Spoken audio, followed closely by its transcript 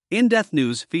In-depth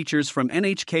news features from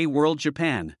NHK World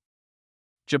Japan.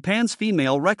 Japan's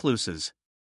female recluses.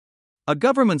 A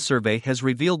government survey has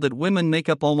revealed that women make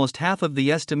up almost half of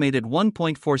the estimated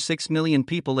 1.46 million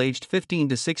people aged 15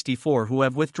 to 64 who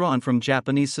have withdrawn from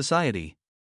Japanese society.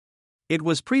 It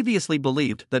was previously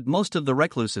believed that most of the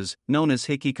recluses, known as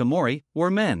hikikomori, were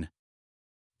men.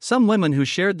 Some women who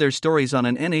shared their stories on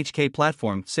an NHK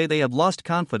platform say they have lost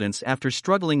confidence after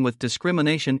struggling with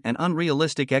discrimination and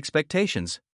unrealistic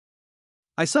expectations.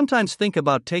 I sometimes think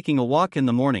about taking a walk in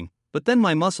the morning, but then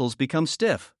my muscles become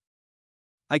stiff.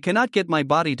 I cannot get my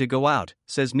body to go out,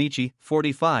 says Michi,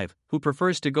 45, who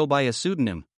prefers to go by a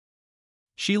pseudonym.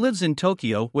 She lives in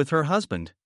Tokyo with her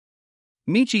husband.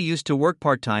 Michi used to work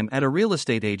part-time at a real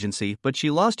estate agency, but she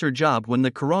lost her job when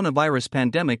the coronavirus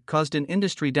pandemic caused an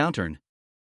industry downturn.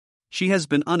 She has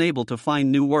been unable to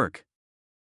find new work.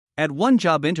 At one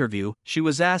job interview, she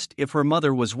was asked if her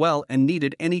mother was well and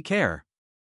needed any care.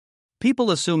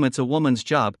 People assume it's a woman's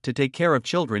job to take care of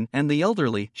children and the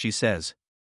elderly, she says.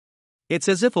 It's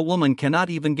as if a woman cannot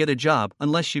even get a job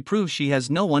unless she proves she has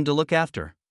no one to look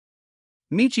after.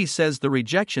 Michi says the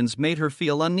rejections made her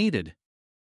feel unneeded.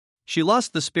 She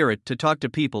lost the spirit to talk to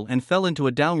people and fell into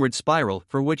a downward spiral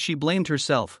for which she blamed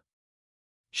herself.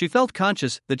 She felt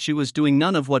conscious that she was doing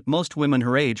none of what most women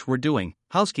her age were doing: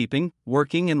 housekeeping,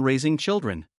 working, and raising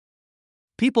children.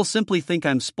 People simply think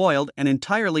I'm spoiled and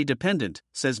entirely dependent,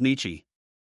 says Michi.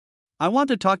 I want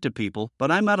to talk to people,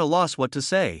 but I'm at a loss what to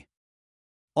say.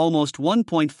 Almost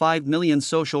 1.5 million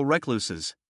social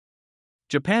recluses.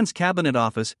 Japan's Cabinet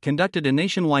Office conducted a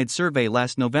nationwide survey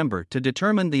last November to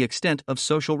determine the extent of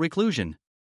social reclusion.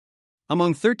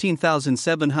 Among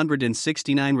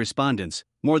 13,769 respondents,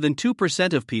 more than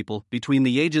 2% of people between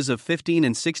the ages of 15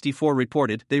 and 64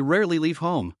 reported they rarely leave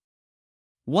home.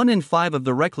 1 in 5 of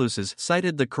the recluses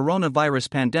cited the coronavirus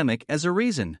pandemic as a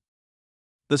reason.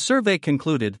 The survey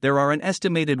concluded there are an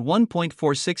estimated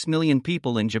 1.46 million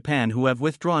people in Japan who have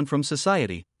withdrawn from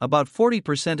society, about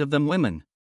 40% of them women.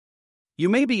 You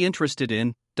may be interested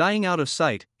in dying out of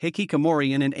sight,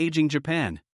 hikikomori in an aging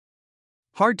Japan.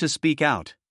 Hard to speak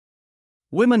out.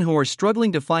 Women who are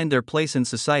struggling to find their place in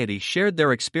society shared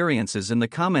their experiences in the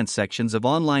comment sections of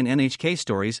online NHK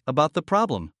stories about the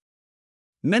problem.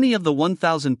 Many of the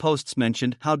 1,000 posts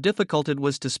mentioned how difficult it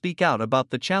was to speak out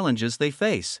about the challenges they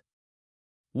face.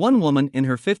 One woman in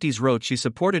her 50s wrote she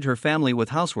supported her family with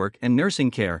housework and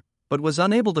nursing care, but was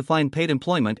unable to find paid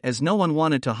employment as no one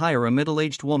wanted to hire a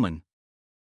middle-aged woman.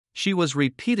 She was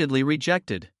repeatedly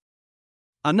rejected.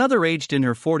 Another aged in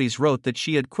her 40s wrote that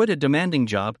she had quit a demanding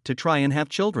job to try and have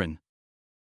children.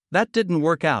 That didn't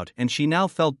work out and she now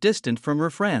felt distant from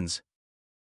her friends.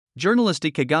 Journalist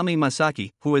Kagami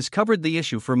Masaki, who has covered the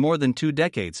issue for more than 2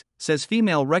 decades, says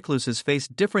female recluses face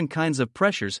different kinds of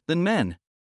pressures than men.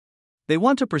 They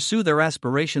want to pursue their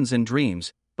aspirations and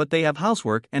dreams, but they have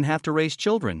housework and have to raise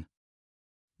children.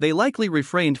 They likely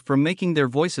refrained from making their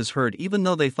voices heard even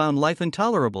though they found life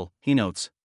intolerable, he notes.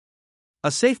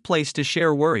 A safe place to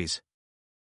share worries.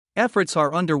 Efforts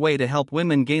are underway to help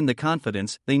women gain the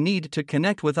confidence they need to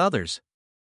connect with others.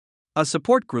 A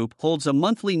support group holds a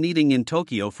monthly meeting in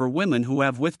Tokyo for women who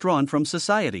have withdrawn from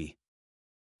society.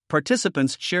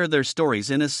 Participants share their stories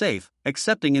in a safe,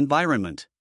 accepting environment.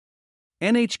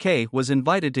 NHK was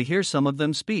invited to hear some of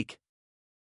them speak.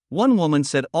 One woman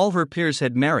said all her peers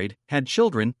had married, had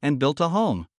children, and built a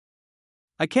home.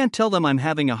 I can't tell them I'm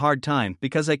having a hard time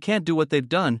because I can't do what they've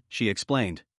done, she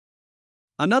explained.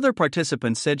 Another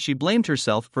participant said she blamed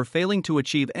herself for failing to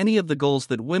achieve any of the goals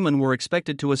that women were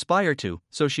expected to aspire to,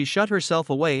 so she shut herself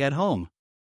away at home.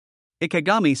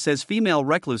 Ikegami says female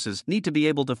recluses need to be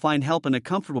able to find help in a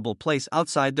comfortable place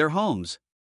outside their homes.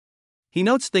 He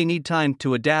notes they need time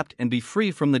to adapt and be free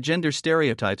from the gender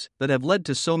stereotypes that have led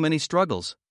to so many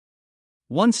struggles.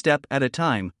 One step at a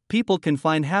time, people can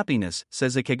find happiness,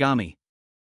 says Ikegami.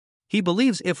 He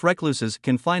believes if recluses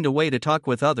can find a way to talk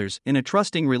with others in a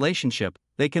trusting relationship,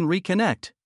 they can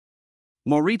reconnect.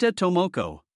 Morita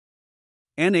Tomoko.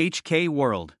 NHK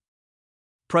World.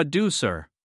 Producer.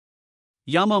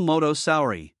 Yamamoto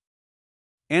Saori.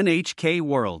 NHK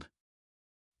World.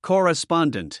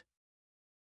 Correspondent.